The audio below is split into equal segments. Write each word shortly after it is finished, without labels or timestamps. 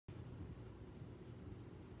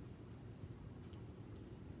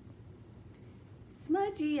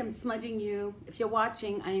Smudgy, I'm smudging you. If you're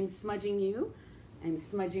watching, I am smudging you. I'm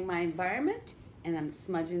smudging my environment, and I'm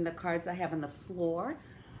smudging the cards I have on the floor.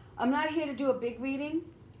 I'm not here to do a big reading.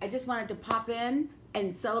 I just wanted to pop in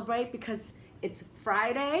and celebrate because it's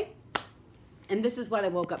Friday, and this is what I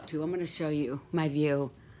woke up to. I'm going to show you my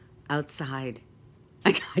view outside.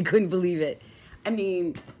 I couldn't believe it. I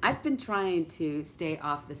mean, I've been trying to stay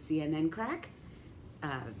off the CNN crack,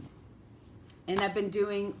 and I've been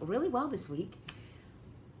doing really well this week.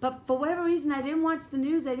 But for whatever reason, I didn't watch the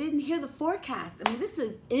news. I didn't hear the forecast. I mean, this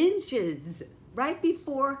is inches right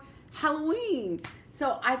before Halloween.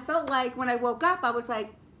 So I felt like when I woke up, I was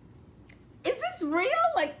like, is this real?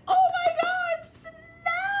 Like, oh my God,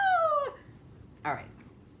 snow! All right,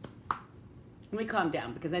 let me calm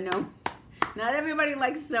down because I know not everybody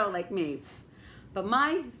likes snow like me. But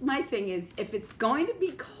my thing is, if it's going to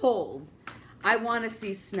be cold, I want to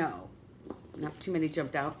see snow. Not too many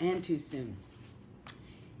jumped out and too soon.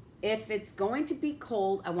 If it's going to be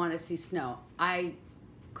cold, I want to see snow. I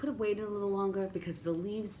could have waited a little longer because the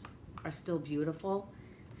leaves are still beautiful.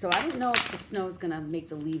 So I don't know if the snow is going to make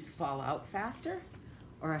the leaves fall out faster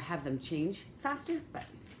or have them change faster. But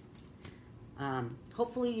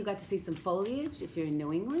hopefully you got to see some foliage if you're in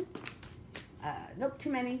New England. Nope,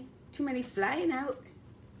 too many flying out.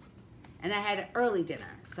 And I had an early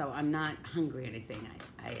dinner, so I'm not hungry or anything.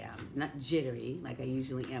 I am not jittery like I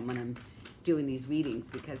usually am when I'm doing these readings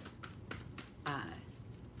because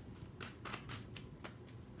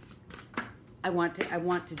I want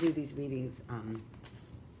to do these readings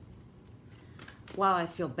while I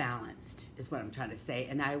feel balanced is what I'm trying to say.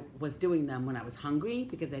 And I was doing them when I was hungry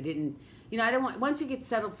because I didn't, I don't want, once you get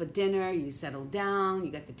settled for dinner, you settle down,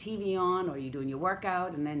 you got the TV on or you're doing your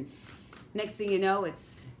workout, and then next thing you know,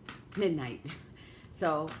 it's midnight.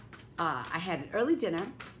 So I had an early dinner,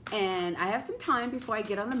 and I have some time before I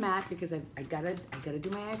get on the mat because I gotta do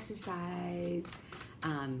my exercise.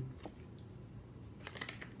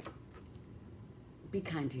 Be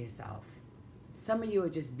kind to yourself. Some of you are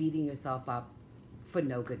just beating yourself up for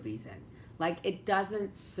no good reason. Like, it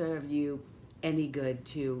doesn't serve you any good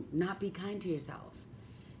to not be kind to yourself.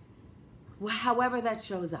 However that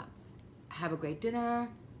shows up. Have a great dinner,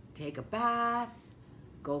 take a bath,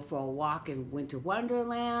 go for a walk in Winter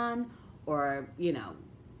Wonderland, or,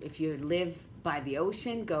 if you live by the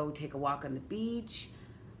ocean, go take a walk on the beach.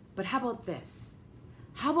 But how about this?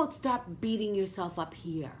 How about stop beating yourself up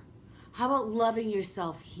here? How about loving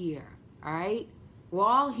yourself here, all right? We're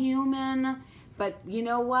all human, but you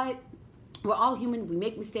know what? We're all human. We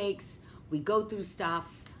make mistakes. We go through stuff.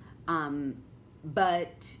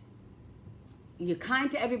 But you're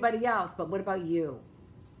kind to everybody else, but what about you?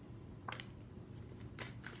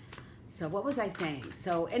 So what was I saying?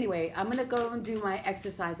 So anyway, I'm gonna go and do my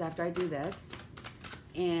exercise after I do this,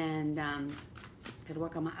 and gotta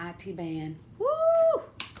work on my IT band. Woo!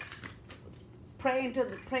 Praying to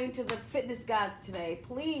the fitness gods today.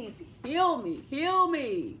 Please heal me, heal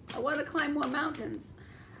me. I want to climb more mountains.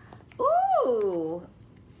 Ooh,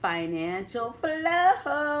 financial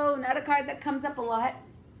flow. Not a card that comes up a lot,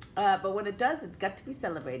 but when it does, it's got to be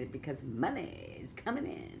celebrated because money is coming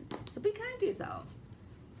in. So be kind to yourself.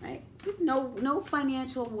 Right? No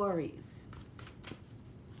financial worries.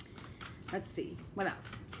 Let's see. What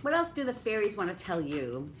else? What else do the fairies want to tell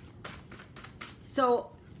you? So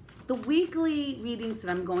the weekly readings that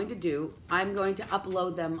I'm going to do, I'm going to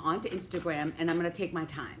upload them onto Instagram, and I'm going to take my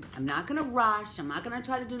time. I'm not going to rush. I'm not going to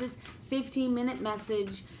try to do this 15-minute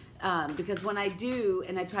message because when I do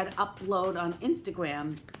and I try to upload on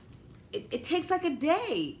Instagram, it takes like a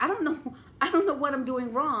day. I don't know what I'm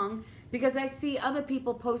doing wrong, because I see other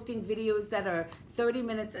people posting videos that are 30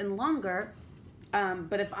 minutes and longer,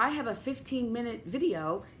 but if I have a 15-minute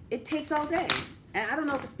video, it takes all day. And I don't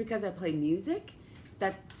know if it's because I play music,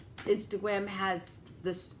 that Instagram has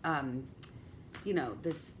this,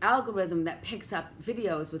 this algorithm that picks up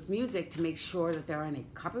videos with music to make sure that there aren't any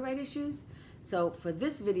copyright issues. So for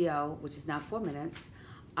this video, which is now 4 minutes,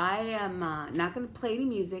 I am not going to play any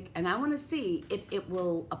music, and I want to see if it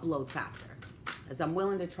will upload faster, as I'm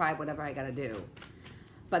willing to try whatever I got to do.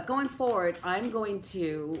 But going forward, I'm going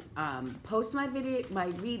to post my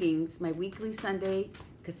readings, my weekly Sunday,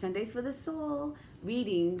 because Sunday's for the Soul,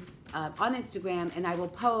 readings on Instagram, and I will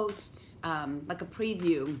post like a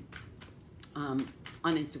preview on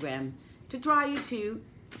Instagram to draw you to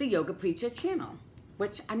the Yoga Preacher channel,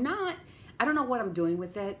 which I don't know what I'm doing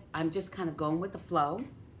with it. I'm just kind of going with the flow,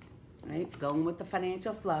 right? Going with the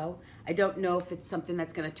financial flow. I don't know if it's something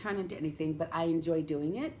that's going to turn into anything, but I enjoy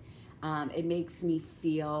doing it. It makes me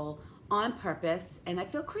feel on purpose, and I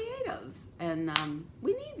feel creative, and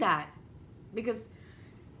we need that because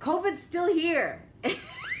COVID's still here.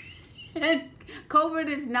 And COVID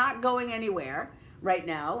is not going anywhere right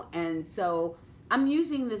now. And so I'm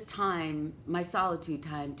using this time, my solitude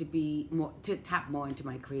time, to tap more into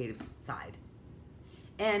my creative side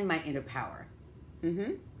and my inner power.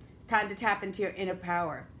 Time to tap into your inner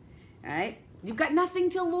power. All right? You've got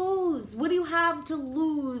nothing to lose. What do you have to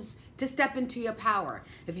lose to step into your power?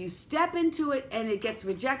 If you step into it and it gets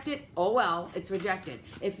rejected, oh well, it's rejected.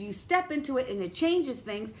 If you step into it and it changes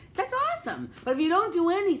things, that's awesome. But if you don't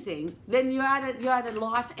do anything, then you're at a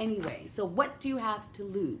loss anyway. So what do you have to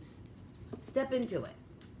lose? Step into it.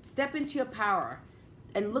 Step into your power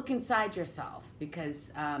and look inside yourself,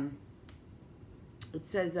 because it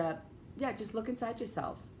says, just look inside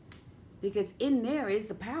yourself, because in there is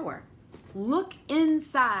the power. Look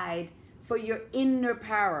inside for your inner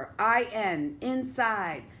power. I-N,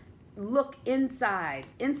 inside. Look inside.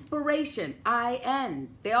 Inspiration, I-N.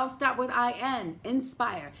 They all start with I-N.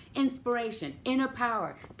 Inspire, inspiration, inner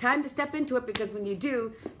power. Time to step into it, because when you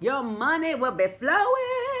do, your money will be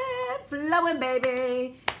flowing,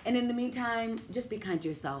 baby. And in the meantime, just be kind to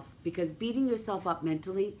yourself, because beating yourself up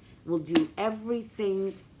mentally will do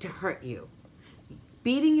everything to hurt you.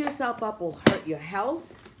 Beating yourself up will hurt your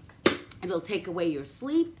health. It'll take away your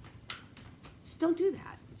sleep. Just don't do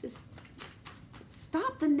that. Just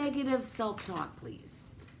stop the negative self-talk, please.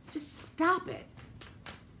 Just stop it.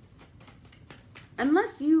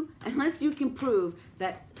 Unless you can prove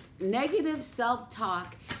that negative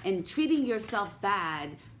self-talk and treating yourself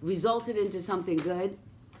bad resulted into something good,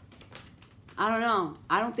 I don't know.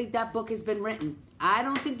 I don't think that book has been written. I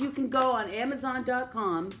don't think you can go on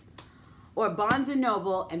Amazon.com or Barnes &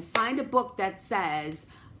 Noble and find a book that says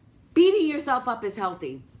beating yourself up is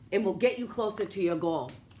healthy and will get you closer to your goal,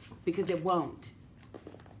 because it won't.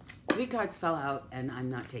 3 cards fell out and I'm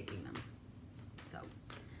not taking them. So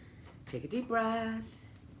take a deep breath.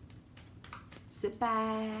 Sit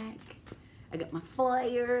back. I got my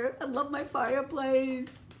fire. I love my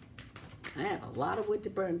fireplace. I have a lot of wood to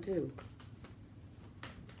burn too.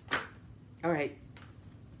 All right.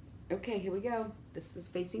 Okay, here we go. This is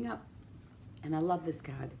facing up. And I love this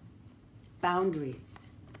card. Boundaries.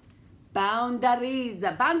 Boundaries.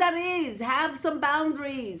 Boundaries. Have some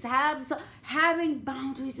boundaries. Having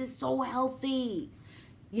boundaries is so healthy.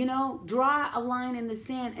 You know, draw a line in the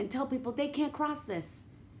sand and tell people they can't cross this.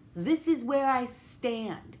 This is where I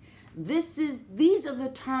stand. These are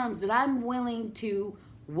the terms that I'm willing to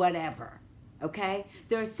whatever. Okay?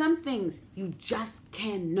 There are some things you just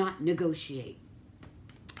cannot negotiate.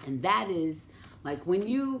 And that is like when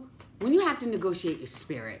you have to negotiate your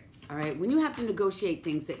spirit, all right? When you have to negotiate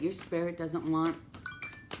things that your spirit doesn't want,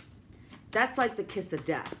 that's like the kiss of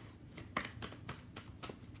death.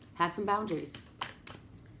 Have some boundaries,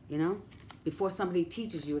 you know? Before somebody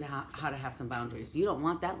teaches you how to have some boundaries. You don't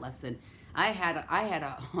want that lesson. I had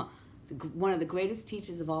one of the greatest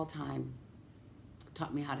teachers of all time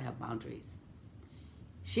taught me how to have boundaries.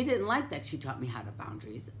 She didn't like that she taught me how to have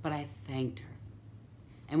boundaries, but I thanked her.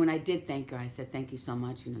 And when I did thank her, I said, thank you so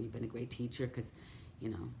much. You know, you've been a great teacher, because, you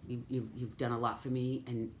know, you've done a lot for me.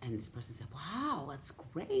 And this person said, wow, that's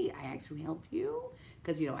great. I actually helped you.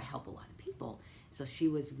 Because, you know, I help a lot of people. So she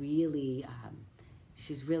was really,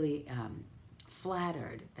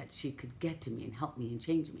 flattered that she could get to me and help me and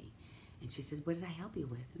change me. And she says, what did I help you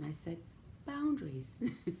with? And I said, boundaries.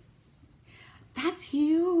 That's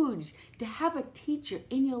huge, to have a teacher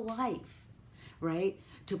in your life, right?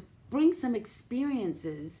 To bring some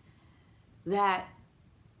experiences that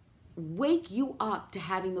wake you up to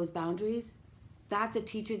having those boundaries. That's a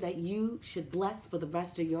teacher that you should bless for the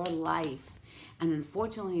rest of your life. And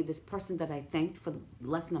unfortunately, this person that I thanked for the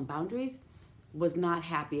lesson on boundaries was not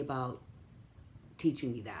happy about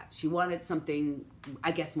teaching me that. She wanted something,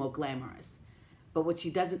 I guess, more glamorous. But what she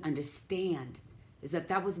doesn't understand is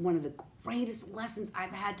that was one of the greatest lessons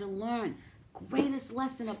I've had to learn. Greatest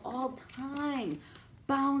lesson of all time.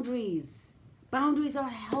 Boundaries. Boundaries are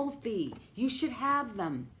healthy. You should have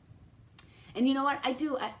them. And you know what?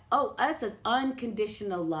 That says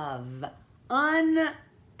unconditional love.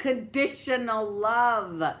 Unconditional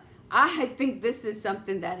love. I think this is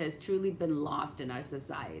something that has truly been lost in our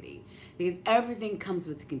society, because everything comes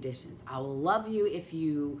with conditions. I will love you if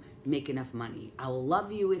you make enough money. I will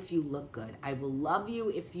love you if you look good. I will love you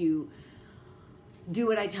if you do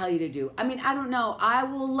what I tell you to do. I mean, I don't know. I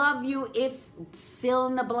will love you if fill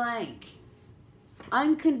in the blank.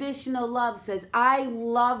 Unconditional love says, I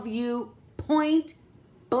love you, point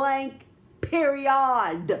blank,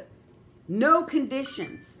 period. No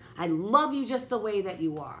conditions. I love you just the way that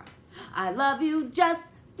you are. I love you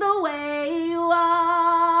just the way you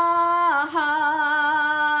are.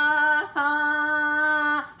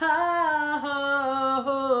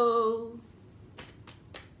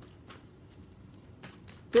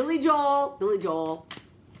 Joel, Billy Joel,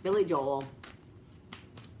 Billy Joel.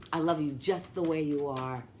 I love you just the way you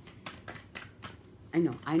are.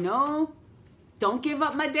 I know. Don't give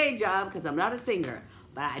up my day job because I'm not a singer,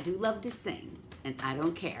 but I do love to sing, and I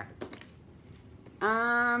don't care.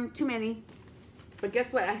 Too many. But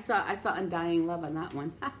guess what? I saw Undying Love on that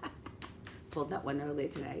one. Pulled that one earlier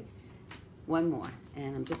today. One more,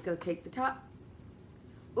 and I'm just gonna take the top.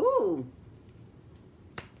 Ooh,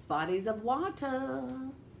 bodies of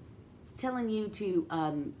water. It's telling you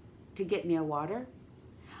to get near water.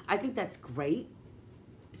 I think that's great,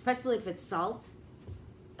 especially if it's salt.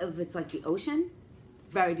 If it's like the ocean,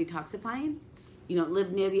 very detoxifying. You don't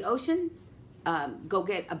live near the ocean, go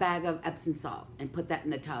get a bag of Epsom salt and put that in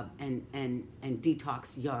the tub and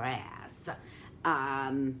detox your ass.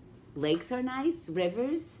 Lakes are nice,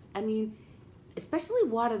 rivers. I mean, especially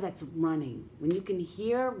water that's running. When you can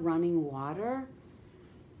hear running water,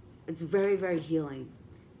 it's very, very healing.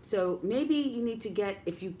 So maybe you need to get,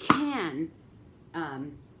 if you can,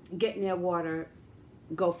 get near water,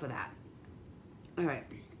 go for that. All right.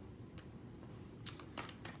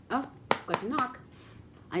 Oh, got to knock.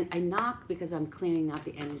 I knock because I'm clearing out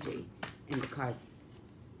the energy in the cards.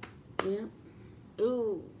 Yeah.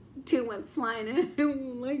 Ooh, 2 went flying. And I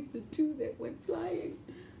don't like the 2 that went flying.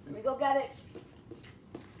 Let me go get it.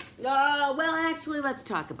 Oh, well, actually, let's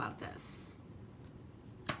talk about this.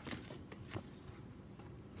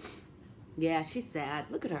 Yeah, she's sad.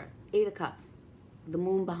 Look at her. 8 of Cups. The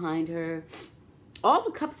moon behind her. All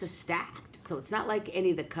the cups are stacked. So it's not like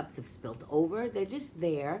any of the cups have spilled over. They're just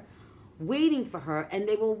there waiting for her, and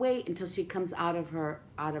they will wait until she comes out of her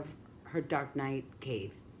dark night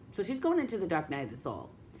cave. So she's going into the dark night of the soul.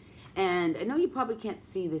 And I know you probably can't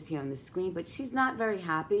see this here on the screen, but she's not very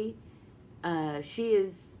happy. She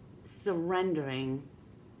is surrendering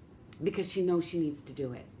because she knows she needs to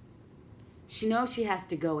do it. She knows she has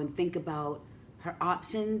to go and think about her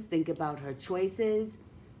options, think about her choices,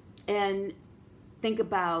 and think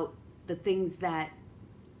about the things that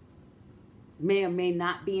may or may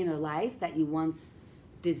not be in her life that you once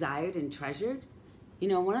desired and treasured. You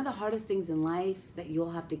know, one of the hardest things in life that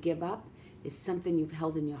you'll have to give up is something you've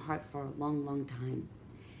held in your heart for a long, long time.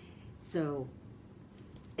 So,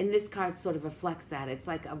 and this card sort of reflects that. It's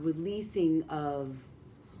like a releasing of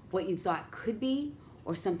what you thought could be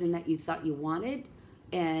or something that you thought you wanted.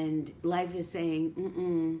 And life is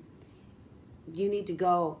saying, you need to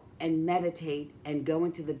go and meditate and go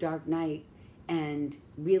into the dark night and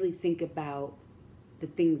really think about the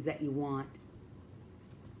things that you want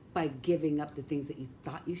by giving up the things that you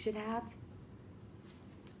thought you should have.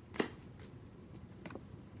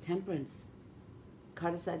 Temperance.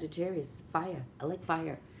 Card of Sagittarius. Fire. I like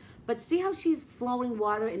fire. But see how she's flowing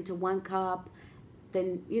water into one cup?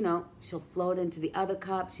 Then, you know, she'll float into the other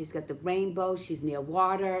cup. She's got the rainbow. She's near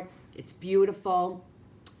water. It's beautiful.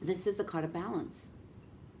 This is a card of balance.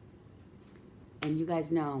 And you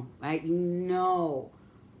guys know, right? You know,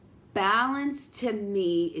 balance to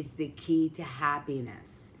me is the key to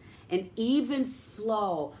happiness. An even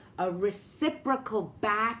flow, a reciprocal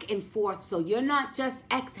back and forth. So you're not just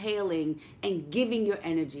exhaling and giving your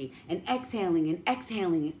energy and exhaling and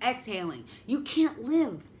exhaling and exhaling. You can't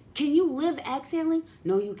live. Can you live exhaling?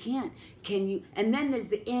 No, you can't. Can you? And then there's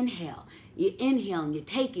the inhale. You inhale and you're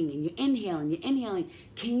taking and you inhale and you're inhaling.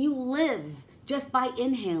 Can you live just by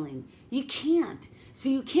inhaling? You can't. So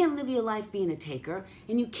you can't live your life being a taker,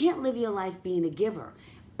 and you can't live your life being a giver.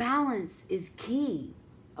 Balance is key,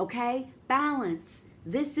 okay? Balance.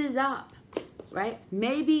 This is up, right?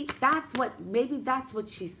 Maybe that's what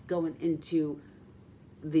she's going into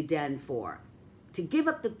the den for, to give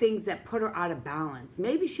up the things that put her out of balance.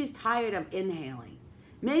 Maybe she's tired of inhaling.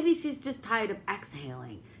 Maybe she's just tired of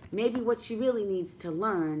exhaling. Maybe what she really needs to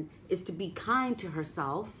learn is to be kind to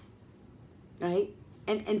herself, right?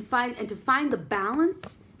 And to find the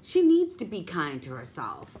balance, she needs to be kind to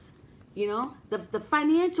herself. You know, the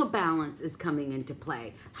financial balance is coming into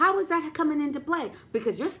play. How is that coming into play?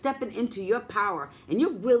 Because you're stepping into your power and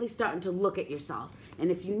you're really starting to look at yourself.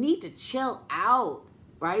 And if you need to chill out,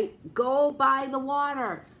 right, go by the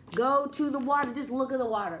water. Go to the water. Just look at the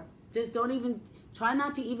water. Just don't even, try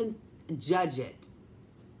not to even judge it.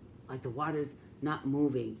 Like the water's not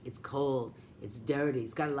moving. It's cold. It's dirty.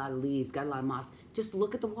 It's got a lot of leaves, got a lot of moss. Just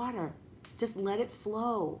look at the water. Just let it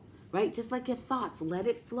flow, right? Just like your thoughts, let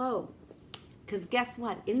it flow. Because guess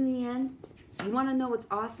what? In the end, you want to know what's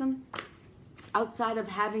awesome? Outside of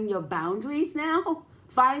having your boundaries now,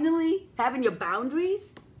 finally, having your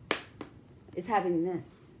boundaries, is having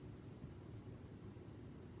this.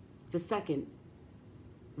 The second,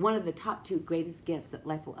 one of the top 2 greatest gifts that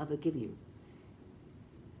life will ever give you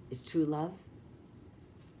is true love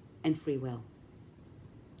and free will.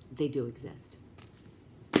 They do exist.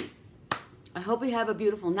 I hope you have a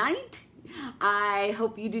beautiful night. I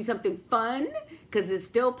hope you do something fun, because there's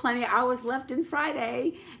still plenty of hours left in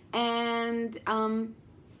Friday. And I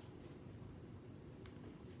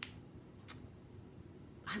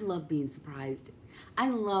love being surprised. I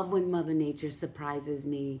love when Mother Nature surprises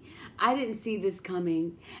me. I didn't see this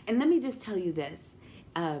coming. And let me just tell you this,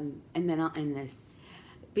 and then I'll end this,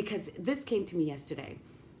 because this came to me yesterday.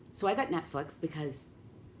 So I got Netflix because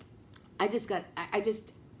I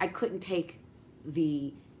couldn't take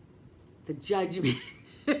the judgment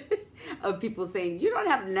of people saying, you don't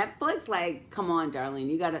have Netflix? Like, come on, darling,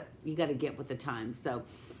 you gotta get with the times. So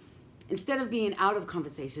instead of being out of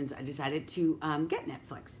conversations, I decided to get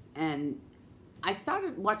Netflix. And I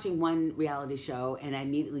started watching one reality show, and I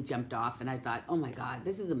immediately jumped off, and I thought, oh my God,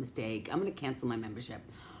 this is a mistake. I'm gonna cancel my membership.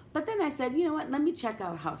 But then I said, you know what, let me check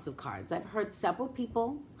out House of Cards. I've heard several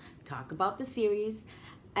people talk about the series,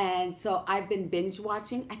 and so I've been binge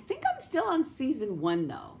watching. I think I'm still on season 1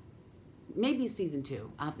 though. Maybe season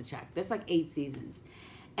 2. I'll have to check. There's like 8 seasons.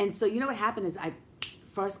 And so you know what happened is the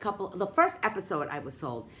first episode I was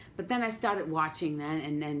sold, but then I started watching then,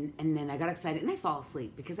 and then I got excited and I fall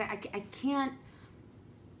asleep because I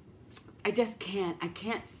just can't. I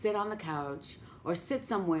can't sit on the couch or sit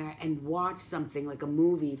somewhere and watch something like a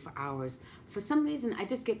movie for hours. For some reason, I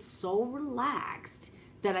just get so relaxed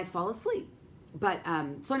that I fall asleep. But,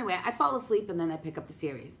 so anyway, I fall asleep and then I pick up the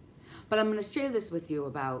series. But I'm going to share this with you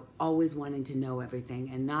about always wanting to know everything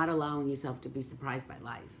and not allowing yourself to be surprised by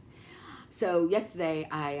life. So yesterday,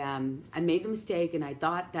 I made the mistake, and I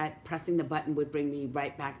thought that pressing the button would bring me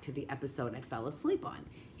right back to the episode I fell asleep on.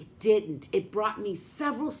 It didn't. It brought me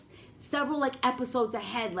several like episodes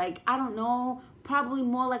ahead, like, I don't know, probably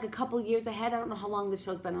more like a couple years ahead. I don't know how long this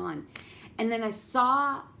show's been on. And then I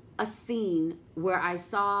saw a scene where I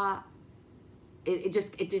saw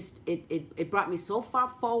it brought me so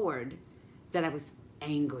far forward that I was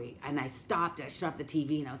angry, and I stopped. I shut off the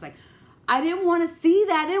TV, and I was like, I didn't want to see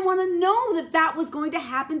that. I didn't want to know that that was going to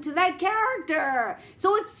happen to that character.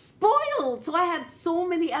 So it's spoiled. So I have so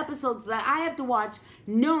many episodes that I have to watch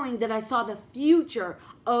knowing that I saw the future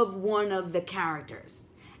of one of the characters.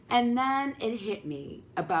 And then it hit me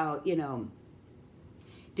about,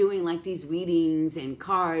 doing like these readings and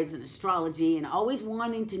cards and astrology and always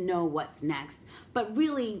wanting to know what's next. But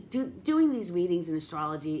really, doing these readings and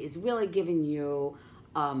astrology is really giving you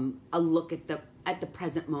a look at the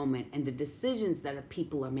present moment and the decisions that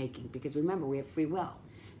people are making. Because remember, we have free will.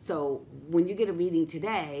 So when you get a reading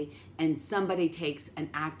today and somebody takes an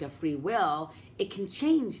act of free will, it can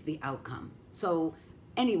change the outcome. So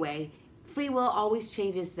anyway, free will always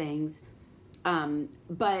changes things.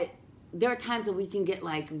 But there are times when we can get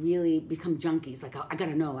like really become junkies. Like, I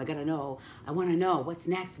gotta know. I wanna know what's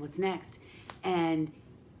next. And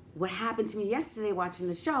what happened to me yesterday watching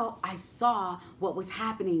the show, I saw what was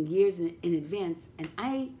happening years in advance, and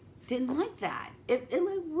I didn't like that. It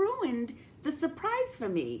like ruined the surprise for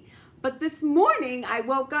me. But this morning I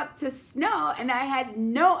woke up to snow, and I had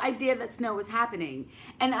no idea that snow was happening.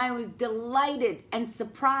 And I was delighted and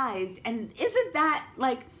surprised. And isn't that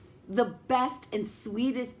like the best and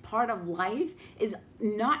sweetest part of life, is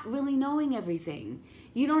not really knowing everything?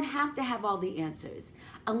 You don't have to have all the answers.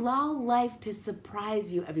 Allow life to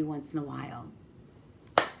surprise you every once in a while.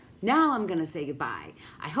 Now I'm going to say goodbye.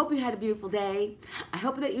 I hope you had a beautiful day. I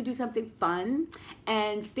hope that you do something fun.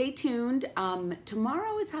 And stay tuned.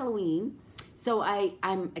 Tomorrow is Halloween. So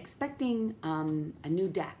I'm expecting a new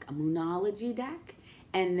deck, a Moonology deck,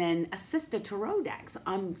 and then a Sister Tarot deck. So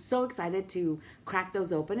I'm so excited to crack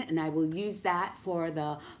those open, and I will use that for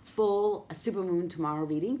the full Supermoon tomorrow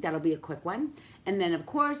reading. That'll be a quick one. And then, of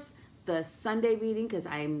course, the Sunday reading, because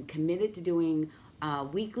I'm committed to doing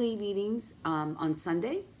weekly readings on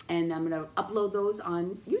Sunday, and I'm going to upload those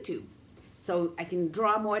on YouTube so I can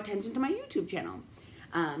draw more attention to my YouTube channel.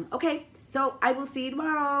 Okay, so I will see you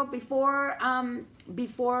tomorrow before 10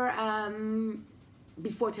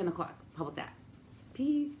 o'clock. How about that?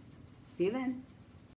 Peace. See you then.